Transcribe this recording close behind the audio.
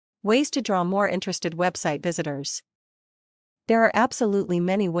Ways to draw more interested website visitors. There are absolutely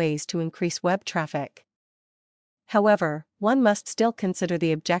many ways to increase web traffic. However, one must still consider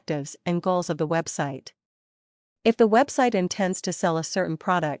the objectives and goals of the website. If the website intends to sell a certain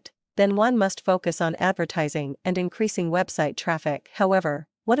product, then one must focus on advertising and increasing website traffic. However,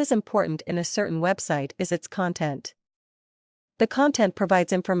 what is important in a certain website is its content. The content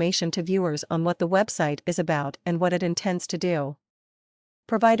provides information to viewers on what the website is about and what it intends to do.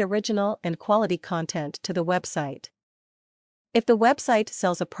 Provide original and quality content to the website. If the website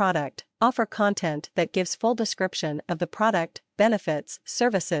sells a product, offer content that gives full description of the product, benefits,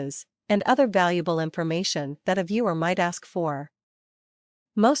 services, and other valuable information that a viewer might ask for.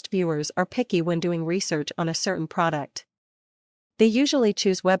 Most viewers are picky when doing research on a certain product. They usually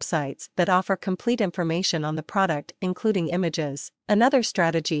choose websites that offer complete information on the product, including images. Another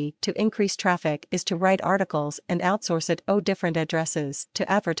strategy to increase traffic is to write articles and outsource it to different addresses to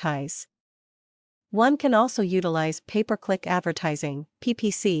advertise. One can also utilize pay-per-click advertising,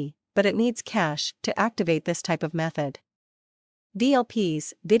 PPC, but it needs cash to activate this type of method.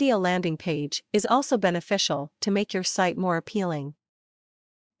 VLP's video landing page is also beneficial to make your site more appealing.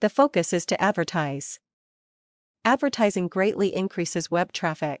 The focus is to advertise. Advertising greatly increases web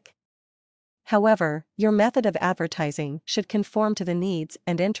traffic. However, your method of advertising should conform to the needs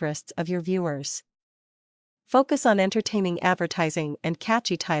and interests of your viewers. Focus on entertaining advertising and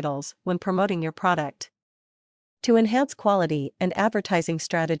catchy titles when promoting your product. To enhance quality and advertising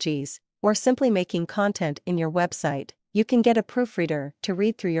strategies, or simply making content in your website, you can get a proofreader to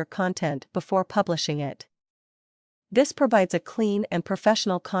read through your content before publishing it. This provides a clean and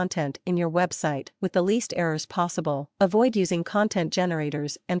professional content in your website with the least errors possible. Avoid using content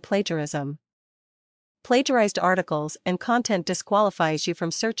generators and plagiarism. Plagiarized articles and content disqualifies you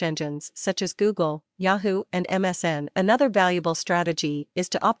from search engines such as Google, Yahoo, and MSN. Another valuable strategy is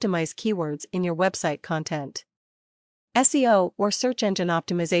to optimize keywords in your website content. SEO or search engine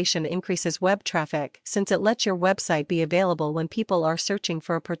optimization increases web traffic since it lets your website be available when people are searching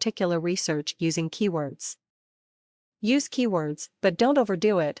for a particular research using keywords. Use keywords, but don't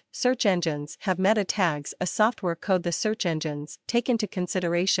overdo it. Search engines have meta tags, a software code the search engines take into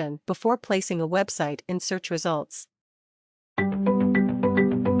consideration before placing a website in search results.